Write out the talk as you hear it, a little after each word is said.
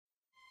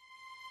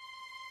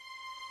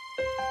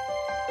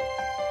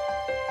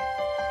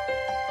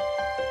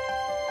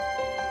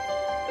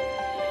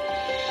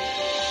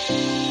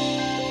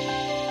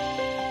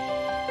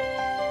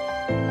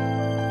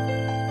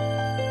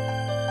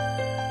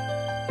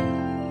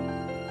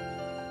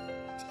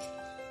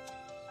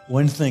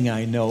One thing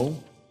I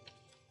know,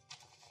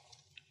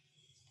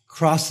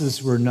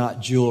 crosses were not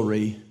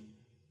jewelry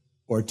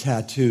or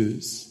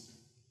tattoos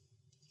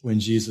when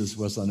Jesus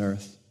was on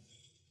earth.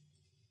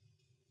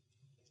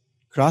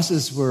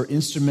 Crosses were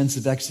instruments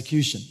of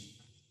execution,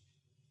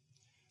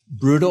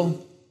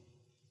 brutal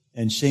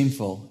and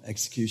shameful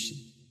execution.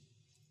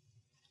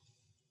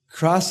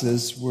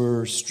 Crosses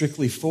were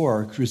strictly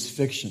for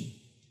crucifixion,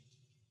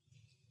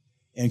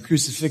 and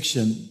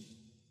crucifixion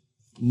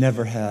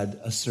never had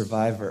a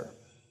survivor.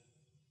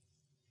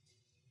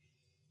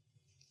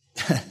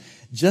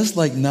 Just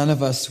like none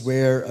of us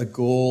wear a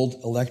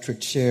gold electric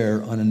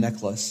chair on a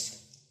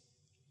necklace,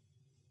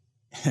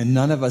 and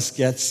none of us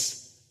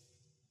gets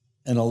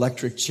an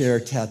electric chair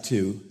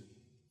tattoo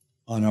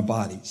on our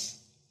bodies.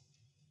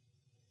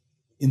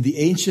 In the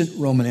ancient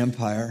Roman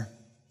Empire,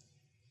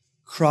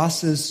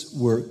 crosses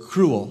were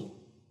cruel,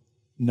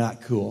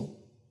 not cool.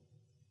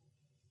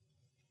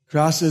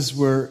 Crosses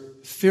were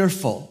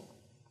fearful,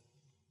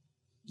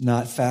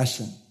 not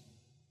fashion.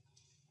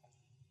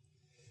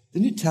 The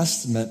New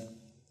Testament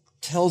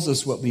tells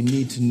us what we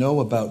need to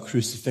know about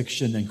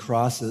crucifixion and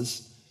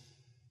crosses.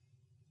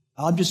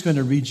 I'm just going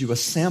to read you a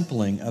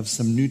sampling of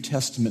some New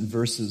Testament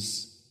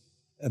verses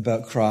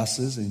about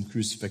crosses and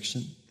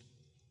crucifixion.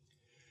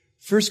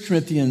 1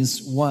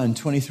 Corinthians 1,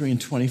 23 and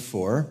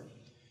 24.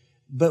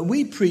 But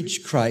we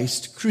preach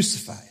Christ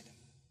crucified,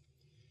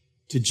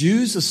 to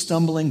Jews a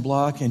stumbling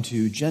block and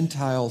to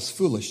Gentiles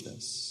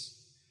foolishness.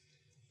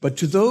 But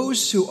to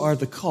those who are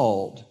the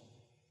called,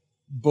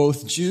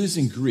 both Jews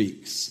and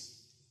Greeks,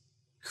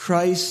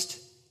 Christ,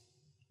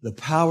 the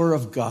power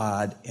of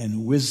God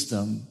and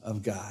wisdom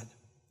of God.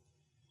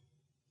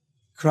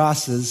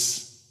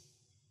 Crosses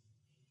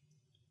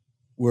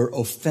were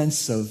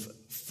offensive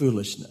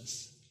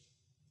foolishness.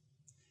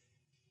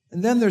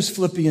 And then there's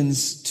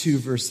Philippians 2,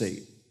 verse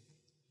 8.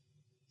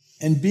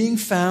 And being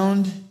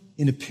found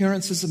in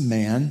appearance as a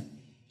man,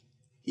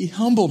 he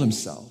humbled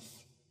himself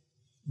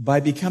by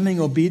becoming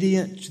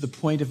obedient to the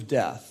point of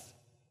death,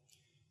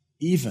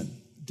 even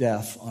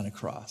death on a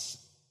cross.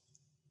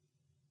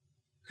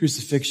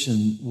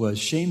 Crucifixion was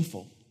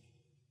shameful.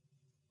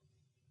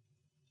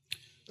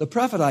 The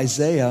prophet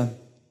Isaiah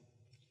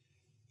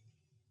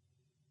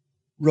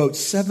wrote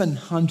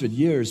 700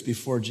 years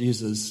before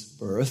Jesus'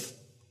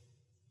 birth,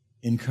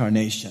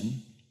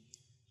 incarnation.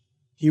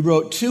 He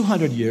wrote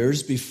 200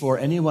 years before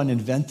anyone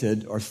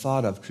invented or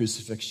thought of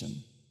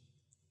crucifixion.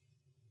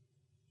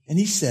 And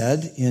he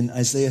said in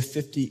Isaiah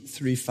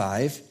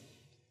 53:5,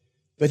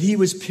 but he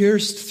was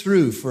pierced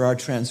through for our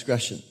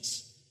transgressions.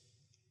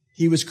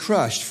 He was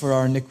crushed for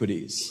our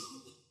iniquities.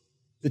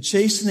 The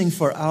chastening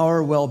for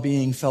our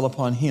well-being fell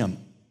upon him,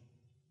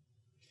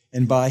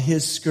 and by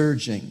his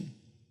scourging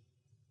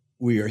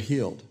we are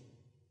healed.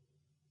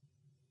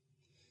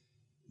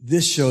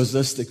 This shows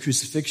us that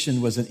crucifixion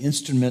was an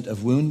instrument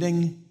of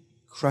wounding,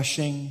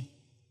 crushing,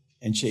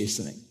 and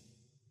chastening.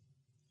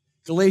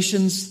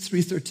 Galatians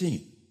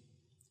 3:13.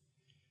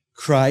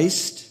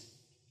 Christ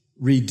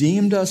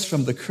redeemed us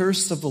from the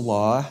curse of the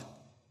law,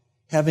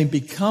 having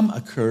become a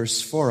curse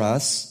for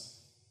us,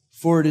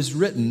 for it is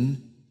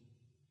written,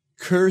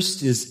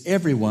 cursed is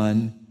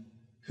everyone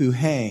who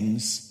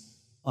hangs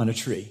on a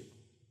tree.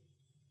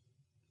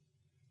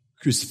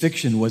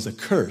 Crucifixion was a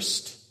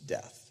cursed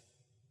death.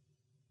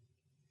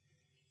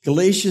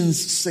 Galatians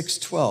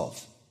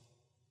 6:12.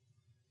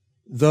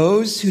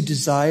 Those who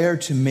desire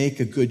to make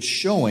a good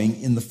showing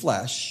in the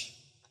flesh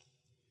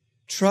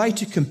try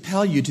to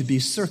compel you to be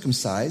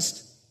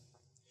circumcised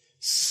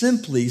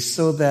simply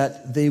so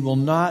that they will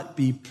not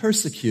be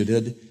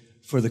persecuted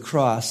for the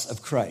cross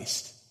of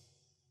Christ.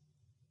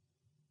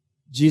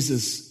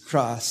 Jesus'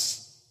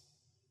 cross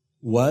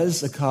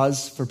was a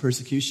cause for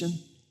persecution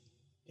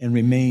and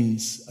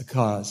remains a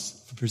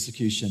cause for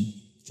persecution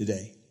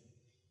today.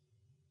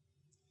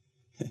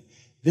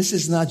 This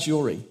is not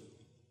jewelry,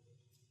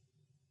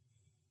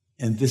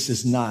 and this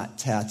is not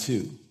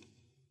tattoo.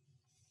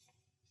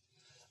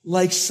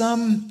 Like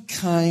some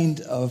kind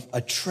of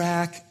a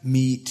track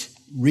meet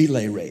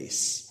relay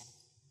race,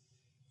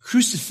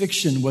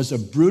 crucifixion was a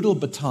brutal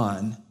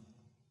baton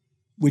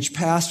which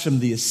passed from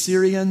the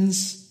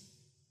Assyrians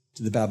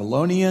to the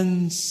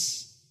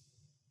Babylonians,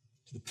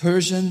 to the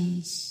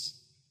Persians,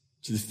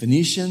 to the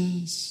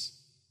Phoenicians,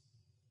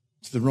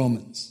 to the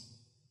Romans.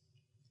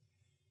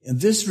 And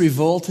this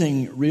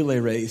revolting relay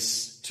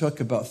race took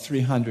about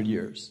 300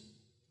 years.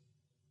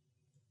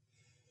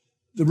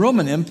 The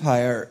Roman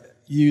Empire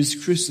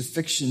used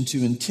crucifixion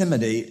to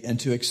intimidate and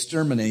to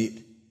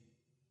exterminate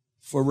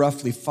for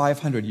roughly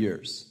 500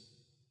 years.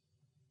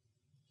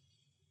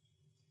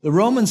 The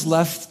Romans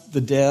left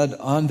the dead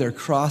on their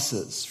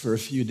crosses for a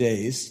few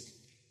days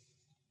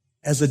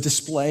as a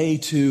display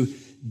to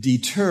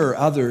deter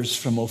others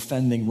from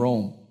offending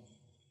Rome.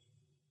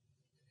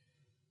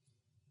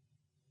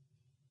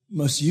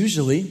 Most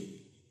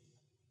usually,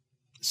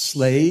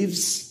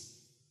 slaves,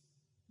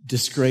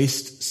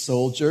 disgraced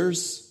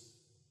soldiers,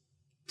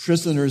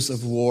 prisoners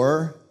of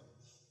war,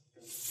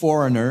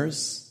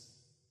 foreigners,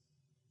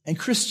 and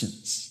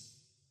Christians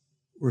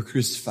were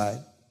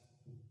crucified.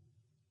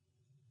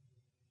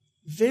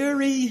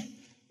 very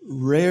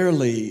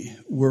rarely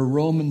were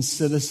Roman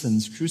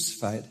citizens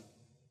crucified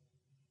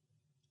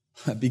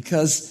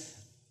because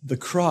the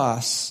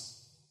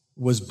cross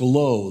was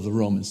below the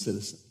Roman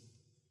citizen.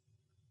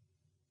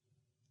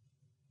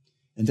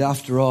 And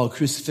after all,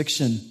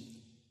 crucifixion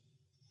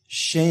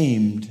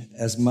shamed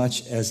as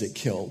much as it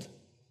killed.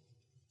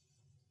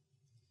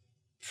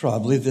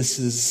 Probably this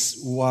is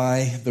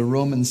why the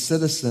Roman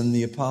citizen,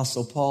 the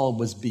Apostle Paul,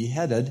 was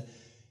beheaded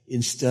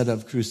instead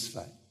of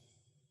crucified.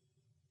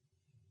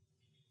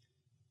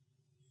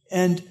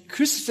 And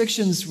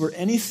crucifixions were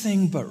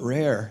anything but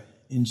rare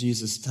in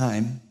Jesus'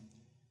 time.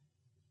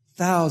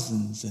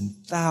 Thousands and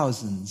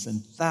thousands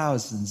and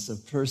thousands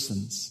of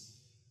persons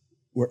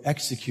were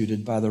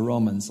executed by the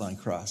Romans on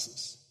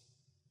crosses.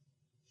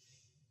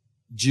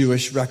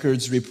 Jewish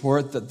records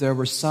report that there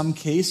were some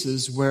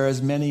cases where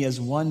as many as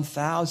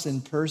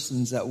 1,000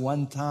 persons at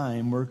one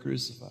time were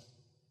crucified.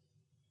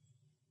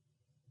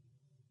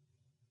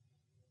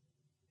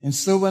 And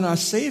so when our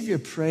Savior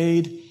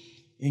prayed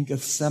in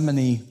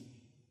Gethsemane,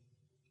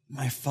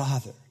 "My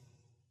Father,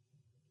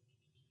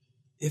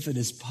 if it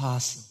is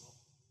possible,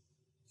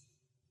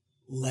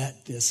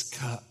 let this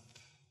cup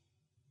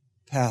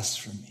pass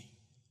from me."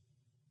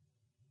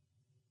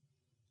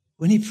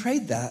 When he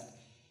prayed that,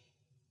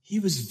 he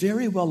was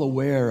very well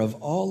aware of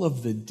all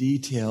of the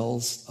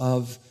details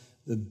of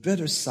the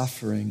bitter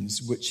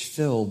sufferings which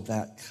filled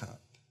that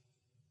cup.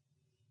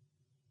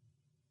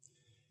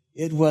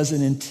 It was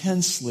an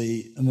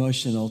intensely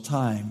emotional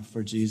time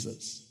for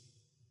Jesus.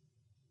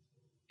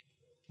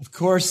 Of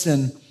course,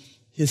 in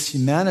his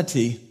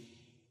humanity,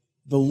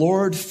 the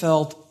Lord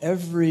felt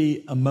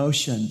every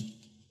emotion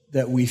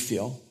that we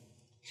feel.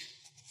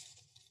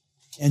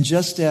 And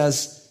just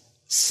as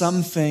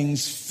some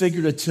things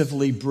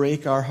figuratively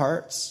break our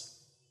hearts,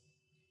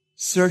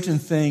 certain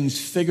things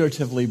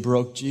figuratively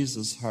broke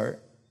Jesus'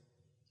 heart.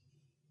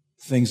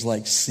 Things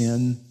like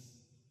sin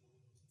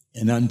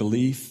and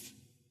unbelief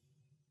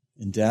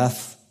and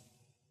death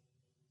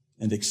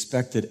and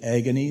expected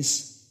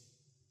agonies,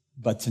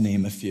 but to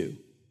name a few.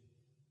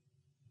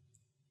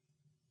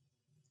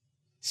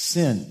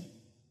 Sin,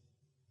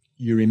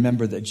 you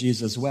remember that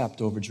Jesus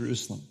wept over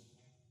Jerusalem.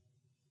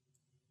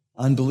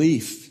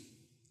 Unbelief,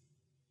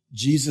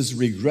 Jesus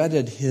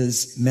regretted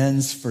his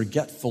men's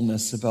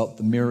forgetfulness about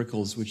the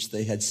miracles which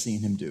they had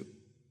seen him do.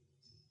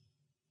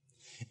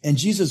 And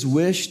Jesus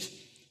wished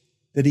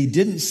that he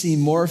didn't see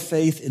more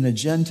faith in a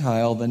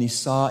Gentile than he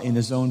saw in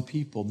his own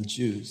people, the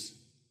Jews.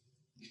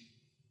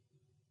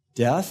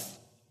 Death,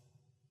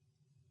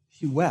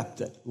 he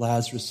wept at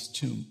Lazarus'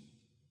 tomb.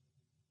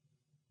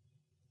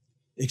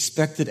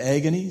 Expected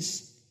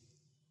agonies,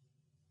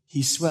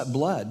 he sweat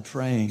blood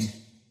praying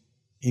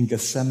in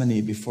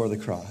Gethsemane before the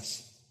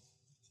cross.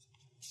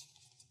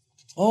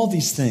 All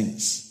these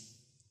things,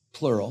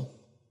 plural,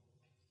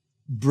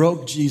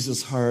 broke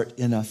Jesus' heart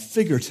in a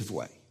figurative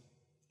way.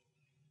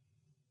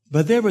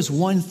 But there was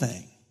one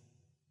thing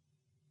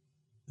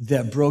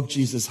that broke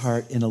Jesus'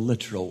 heart in a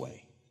literal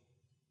way.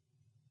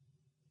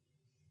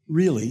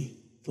 Really,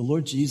 the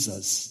Lord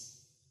Jesus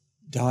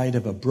died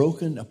of a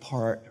broken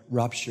apart,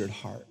 ruptured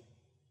heart.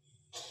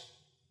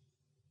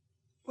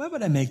 Why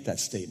would I make that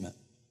statement?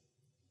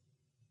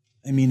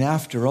 I mean,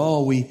 after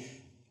all, we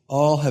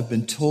all have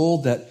been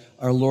told that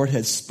our Lord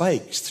had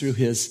spikes through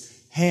his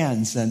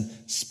hands and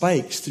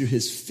spikes through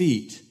his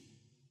feet.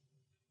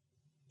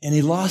 And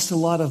he lost a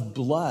lot of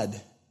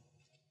blood.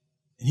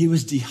 And he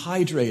was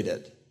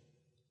dehydrated.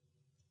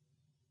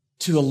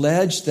 To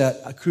allege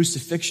that a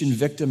crucifixion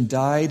victim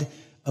died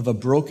of a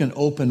broken,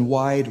 open,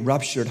 wide,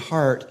 ruptured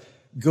heart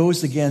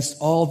goes against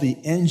all the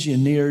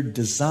engineered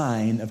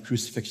design of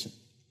crucifixion.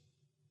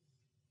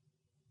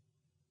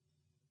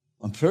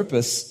 On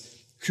purpose,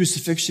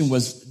 crucifixion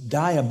was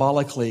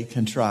diabolically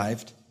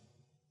contrived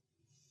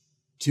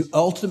to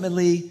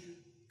ultimately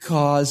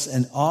cause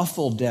an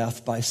awful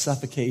death by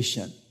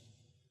suffocation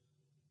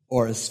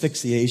or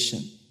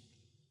asphyxiation.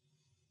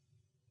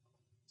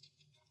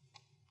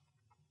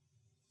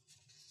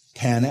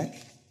 Panic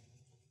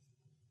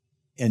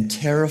and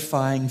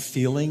terrifying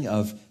feeling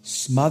of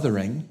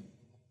smothering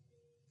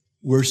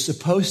were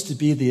supposed to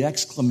be the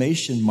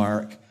exclamation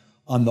mark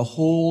on the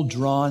whole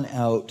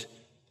drawn-out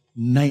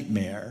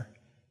nightmare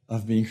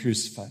of being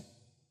crucified.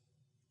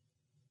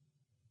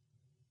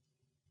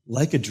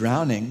 Like a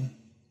drowning,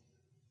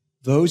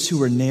 those who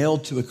were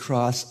nailed to a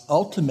cross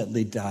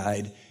ultimately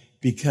died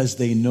because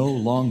they no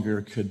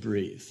longer could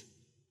breathe.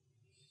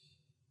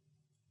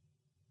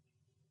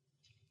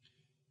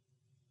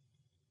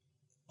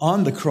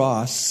 On the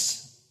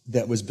cross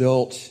that was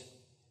built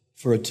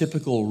for a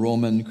typical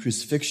Roman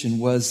crucifixion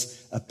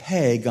was a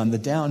peg on the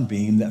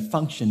downbeam that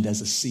functioned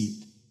as a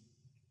seat.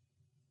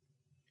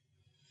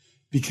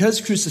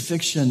 Because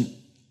crucifixion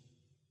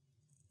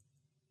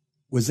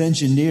was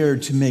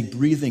engineered to make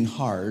breathing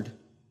hard,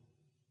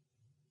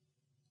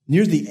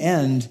 near the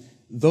end,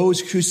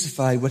 those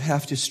crucified would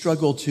have to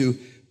struggle to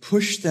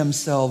push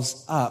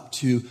themselves up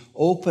to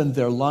open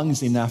their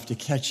lungs enough to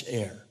catch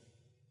air.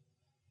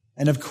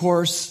 And of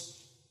course,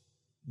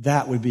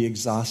 that would be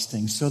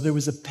exhausting. So there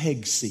was a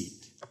peg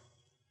seat.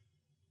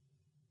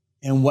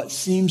 And what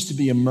seems to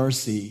be a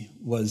mercy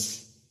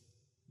was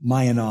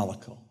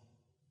maniacal.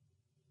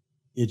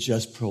 It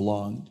just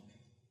prolonged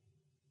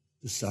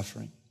the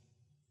suffering.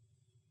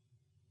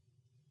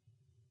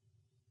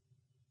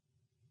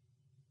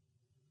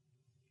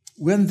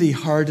 When the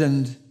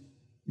hardened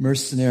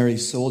mercenary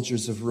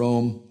soldiers of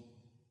Rome,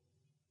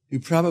 who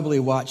probably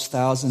watched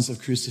thousands of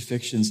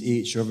crucifixions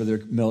each over their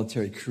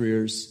military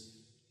careers,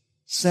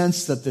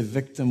 sensed that the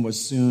victim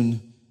was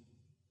soon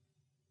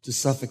to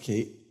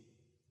suffocate,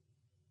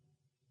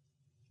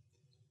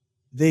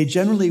 they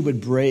generally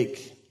would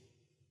break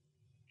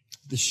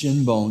the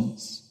shin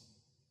bones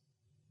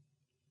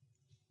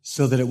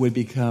so that it would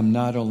become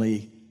not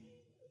only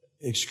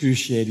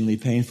excruciatingly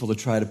painful to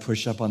try to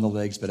push up on the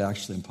legs, but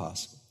actually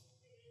impossible.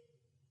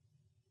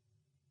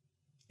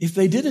 If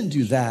they didn't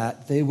do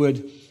that, they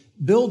would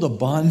build a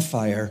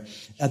bonfire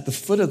at the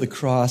foot of the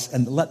cross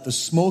and let the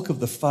smoke of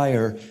the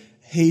fire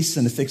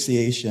hasten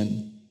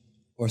asphyxiation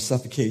or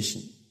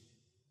suffocation.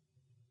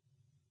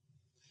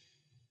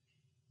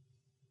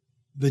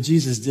 But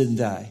Jesus didn't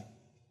die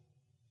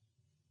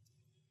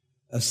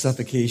of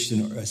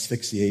suffocation or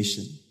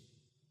asphyxiation.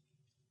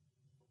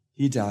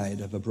 He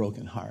died of a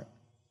broken heart,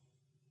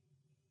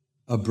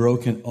 a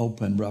broken,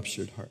 open,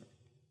 ruptured heart.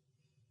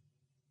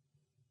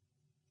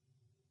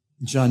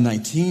 John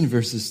 19,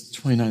 verses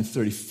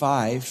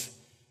 29-35,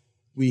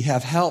 we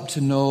have help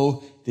to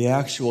know the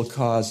actual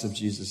cause of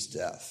Jesus'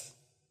 death.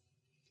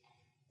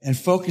 And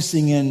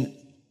focusing in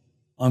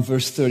on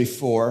verse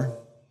 34,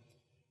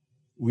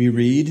 we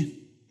read,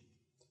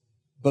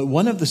 "But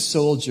one of the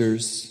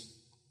soldiers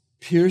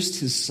pierced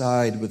his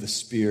side with a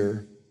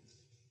spear,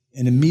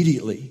 and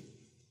immediately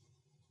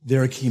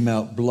there came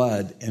out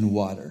blood and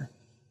water."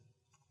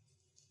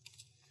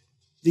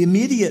 The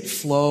immediate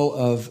flow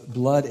of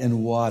blood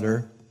and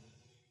water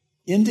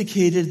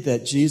indicated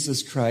that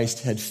Jesus Christ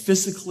had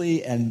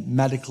physically and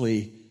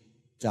medically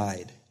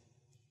died.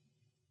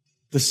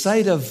 The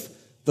sight of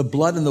the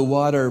blood and the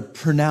water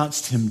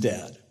pronounced him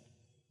dead.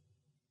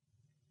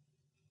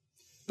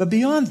 But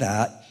beyond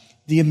that,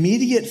 the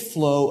immediate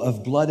flow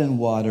of blood and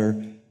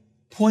water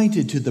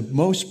pointed to the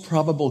most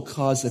probable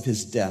cause of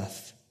his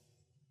death: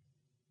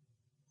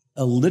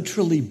 a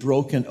literally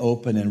broken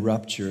open and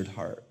ruptured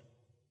heart.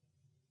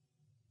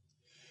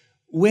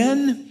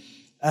 When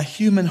a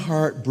human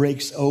heart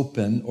breaks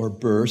open or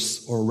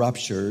bursts or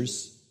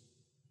ruptures,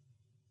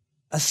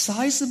 a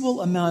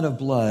sizable amount of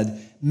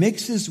blood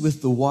mixes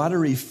with the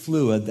watery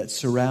fluid that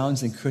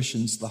surrounds and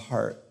cushions the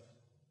heart.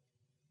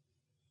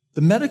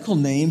 The medical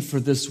name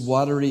for this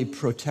watery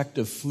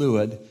protective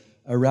fluid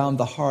around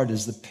the heart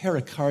is the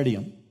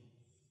pericardium.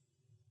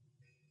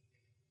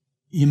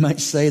 You might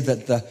say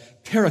that the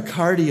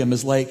pericardium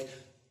is like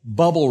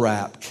bubble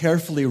wrap,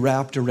 carefully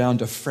wrapped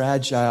around a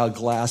fragile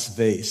glass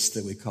vase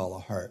that we call a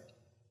heart.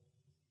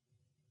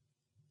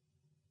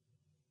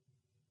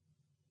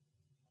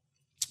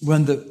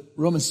 When the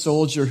Roman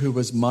soldier who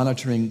was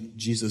monitoring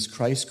Jesus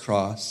Christ's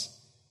cross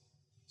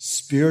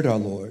speared our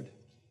Lord,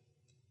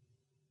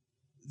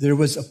 there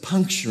was a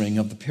puncturing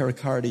of the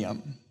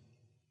pericardium,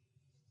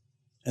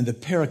 and the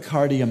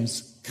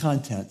pericardium's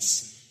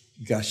contents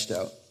gushed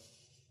out: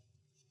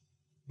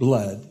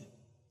 blood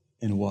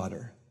and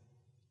water.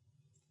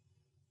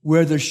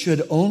 Where there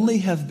should only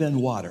have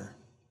been water,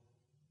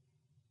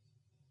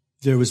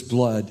 there was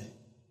blood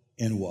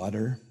and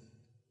water,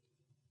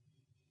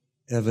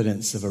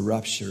 evidence of a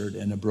ruptured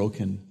and a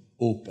broken,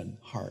 open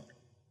heart.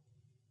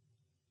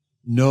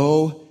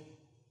 No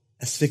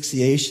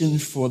asphyxiation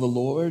for the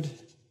Lord,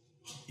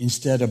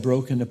 instead a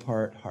broken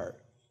apart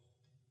heart.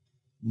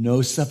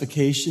 No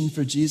suffocation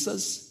for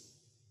Jesus,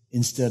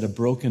 instead a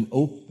broken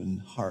open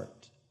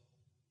heart.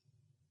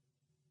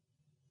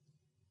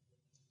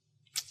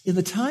 In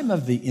the time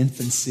of the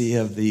infancy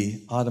of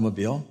the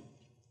automobile,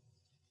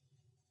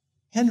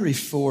 Henry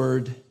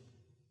Ford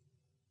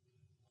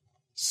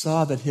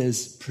saw that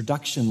his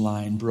production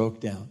line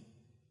broke down.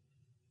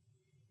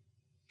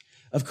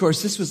 Of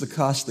course, this was a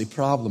costly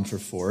problem for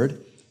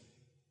Ford,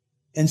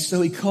 and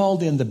so he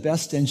called in the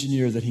best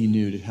engineer that he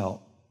knew to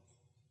help.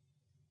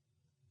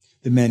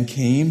 The men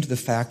came to the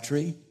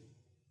factory,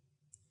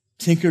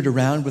 tinkered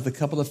around with a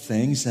couple of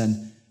things,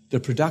 and the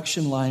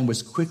production line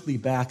was quickly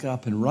back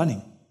up and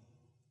running.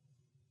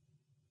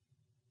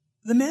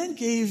 The man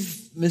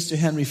gave Mr.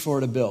 Henry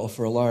Ford a bill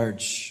for a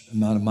large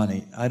amount of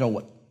money. I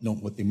don't know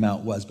what the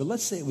amount was, but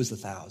let's say it was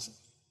 $1,000.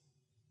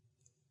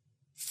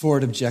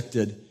 Ford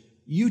objected.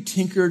 "You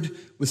tinkered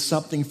with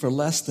something for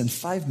less than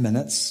 5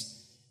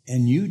 minutes,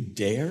 and you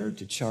dare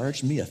to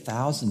charge me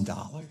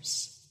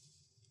 $1,000?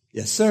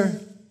 "Yes, sir.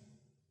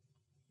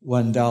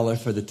 $1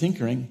 for the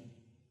tinkering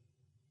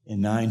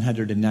and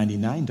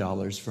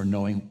 $999 for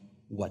knowing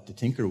what to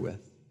tinker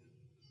with."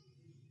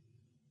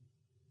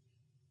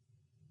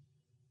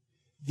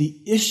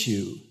 The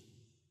issue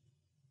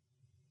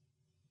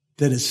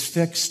that is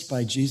fixed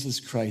by Jesus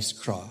Christ's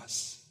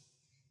cross,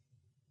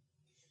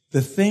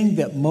 the thing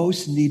that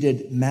most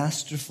needed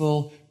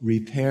masterful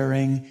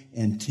repairing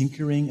and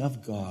tinkering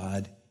of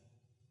God,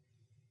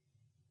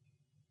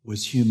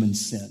 was human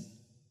sin.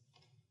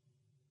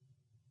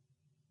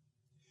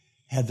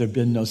 Had there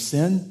been no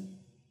sin,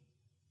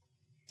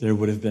 there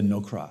would have been no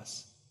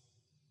cross.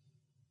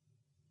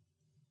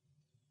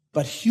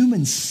 But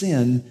human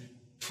sin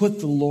put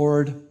the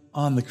Lord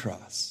on the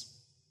cross.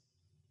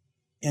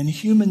 And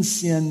human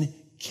sin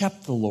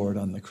kept the Lord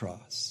on the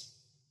cross.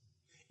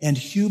 And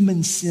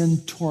human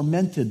sin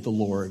tormented the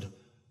Lord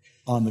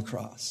on the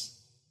cross.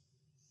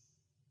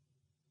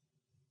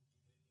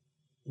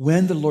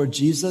 When the Lord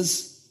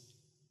Jesus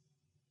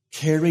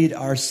carried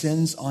our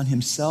sins on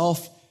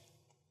himself,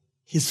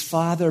 his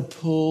Father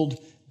pulled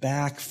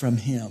back from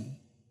him.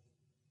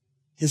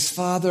 His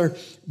Father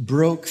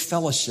broke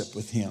fellowship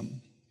with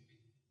him.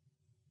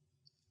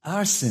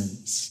 Our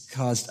sins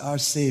caused our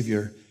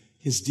Savior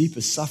his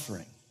deepest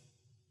suffering.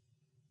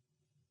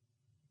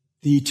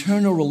 The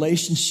eternal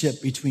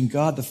relationship between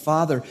God the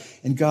Father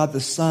and God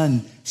the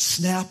Son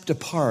snapped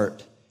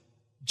apart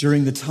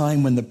during the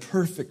time when the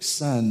perfect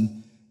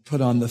Son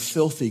put on the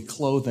filthy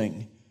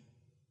clothing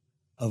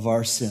of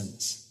our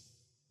sins.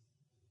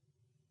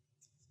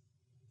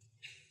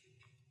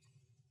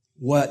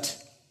 What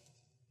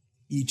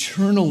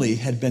eternally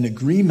had been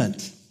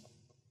agreement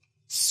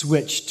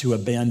switched to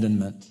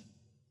abandonment.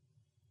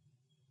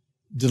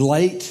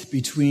 Delight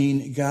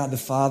between God the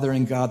Father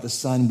and God the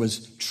Son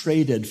was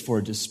traded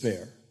for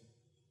despair.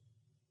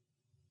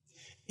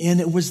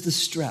 And it was the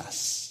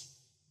stress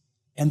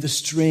and the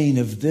strain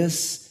of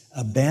this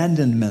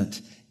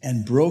abandonment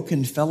and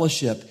broken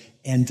fellowship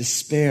and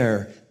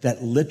despair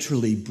that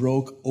literally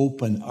broke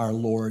open our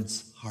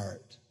Lord's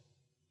heart.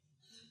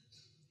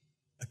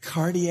 A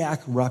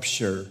cardiac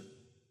rupture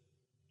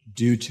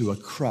due to a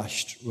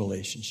crushed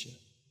relationship.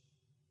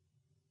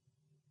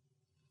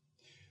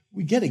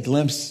 We get a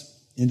glimpse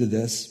into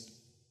this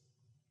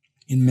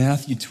in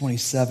Matthew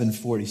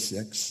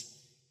 27:46.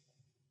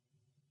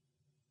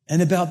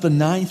 And about the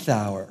 9th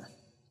hour,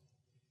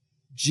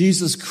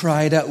 Jesus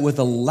cried out with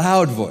a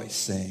loud voice,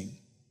 saying,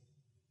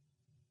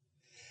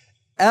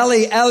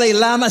 Eli, Eli,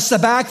 lama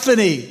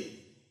sabachthani.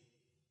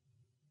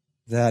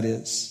 That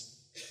is,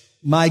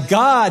 my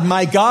God,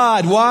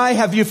 why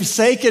have you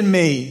forsaken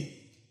me?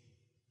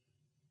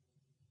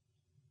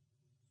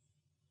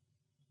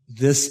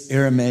 This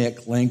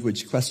Aramaic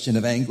language question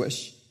of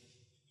anguish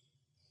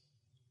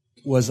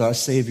was our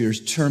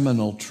Savior's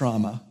terminal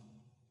trauma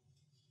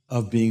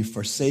of being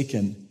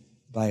forsaken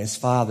by his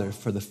Father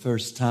for the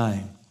first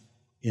time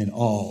in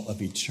all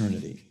of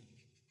eternity.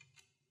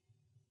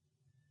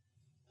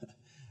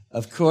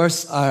 Of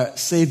course, our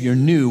Savior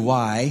knew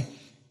why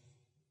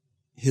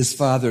his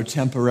Father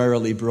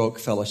temporarily broke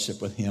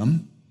fellowship with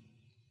him.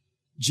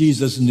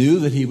 Jesus knew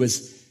that he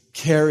was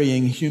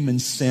carrying human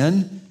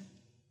sin.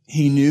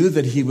 He knew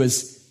that he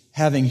was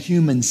having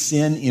human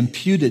sin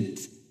imputed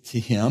to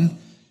him.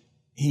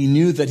 He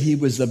knew that he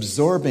was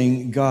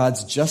absorbing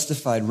God's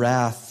justified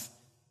wrath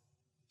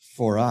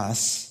for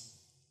us.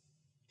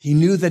 He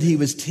knew that he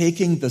was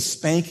taking the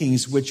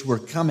spankings which were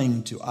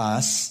coming to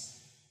us.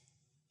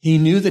 He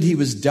knew that he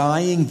was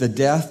dying the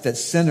death that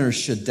sinners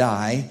should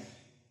die.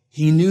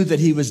 He knew that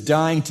he was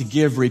dying to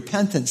give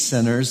repentant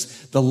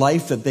sinners the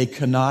life that they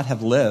could not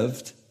have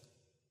lived.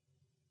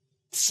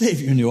 The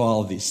Savior knew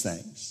all of these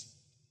things.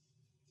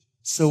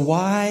 So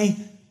why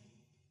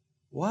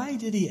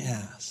did he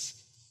ask?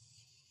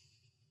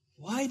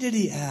 Why did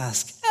he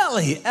ask,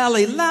 Eli,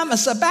 Eli, lama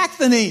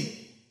sabachthani?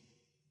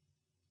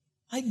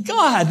 My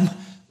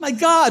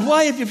God,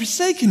 why have you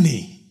forsaken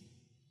me?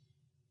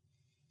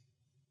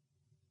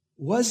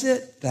 Was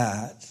it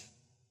that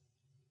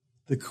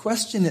the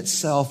question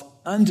itself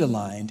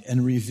underlined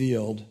and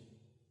revealed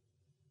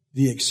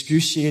the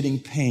excruciating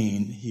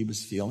pain he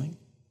was feeling?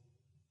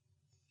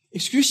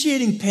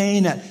 Excruciating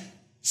pain at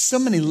so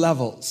many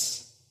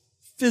levels: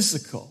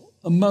 physical,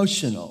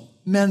 emotional,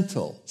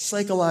 mental,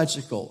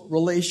 psychological,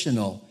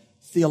 relational,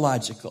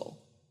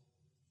 theological.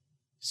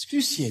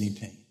 Excruciating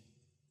pain.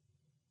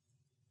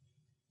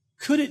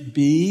 Could it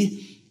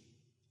be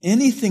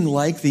anything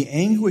like the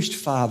anguished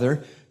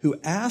father who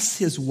asked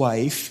his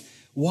wife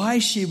why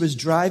she was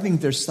driving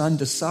their son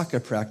to soccer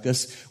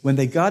practice when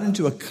they got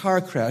into a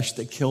car crash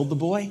that killed the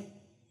boy?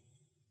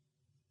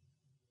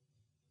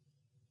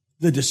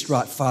 The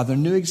distraught father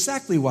knew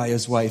exactly why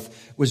his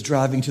wife was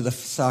driving to the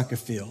soccer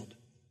field.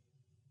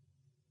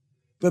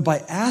 But by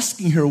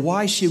asking her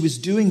why she was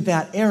doing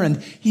that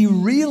errand, he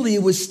really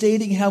was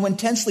stating how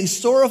intensely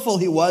sorrowful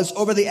he was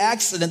over the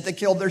accident that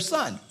killed their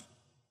son.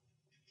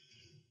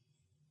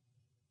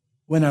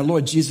 When our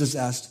Lord Jesus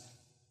asked,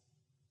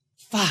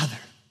 Father,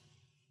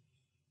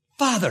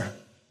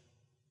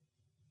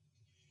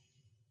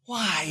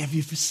 why have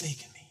you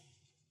forsaken me?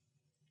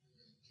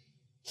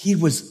 He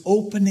was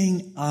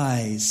opening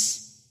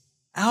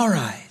our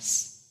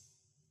eyes,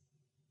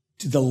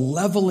 to the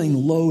leveling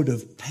load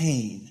of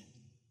pain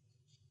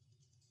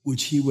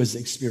which he was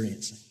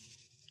experiencing.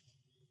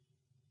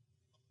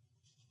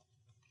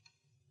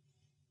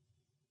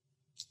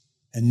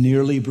 A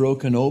nearly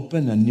broken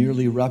open, a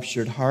nearly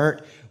ruptured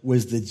heart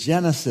was the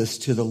genesis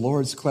to the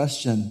Lord's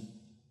question,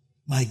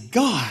 my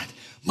God,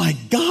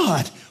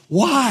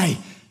 why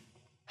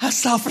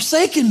hast thou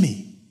forsaken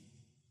me?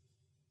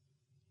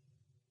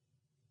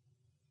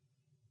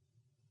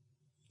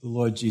 The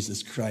Lord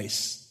Jesus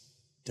Christ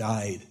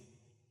died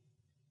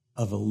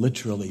of a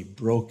literally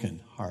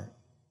broken heart.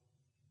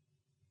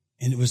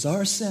 And it was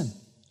our sin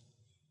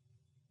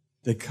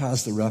that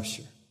caused the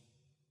rupture.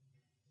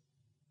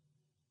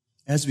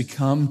 As we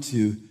come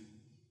to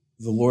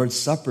the Lord's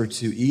Supper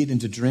to eat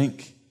and to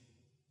drink,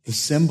 the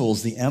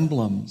symbols, the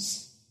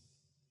emblems,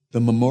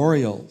 the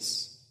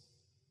memorials,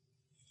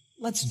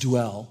 let's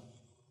dwell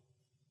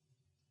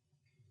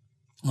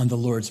on the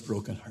Lord's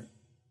broken heart.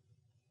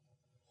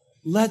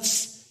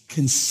 Let's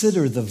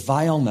consider the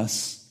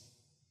vileness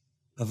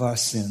of our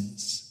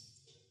sins,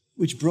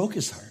 which broke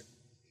his heart.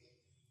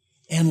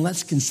 And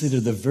let's consider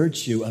the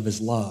virtue of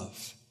his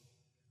love,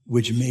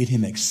 which made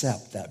him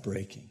accept that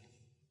breaking.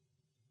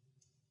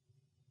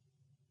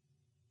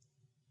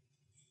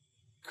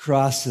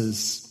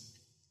 Crosses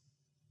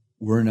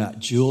were not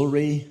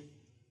jewelry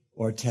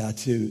or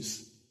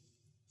tattoos.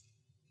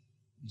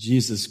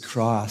 Jesus'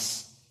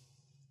 cross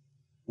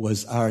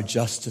was our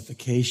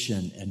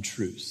justification and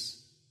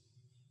truce.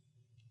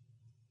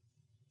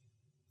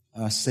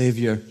 Our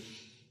Savior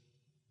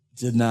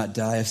did not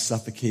die of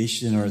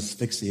suffocation or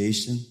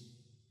asphyxiation.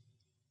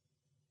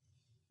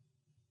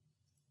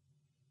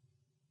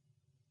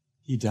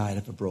 He died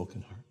of a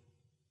broken heart.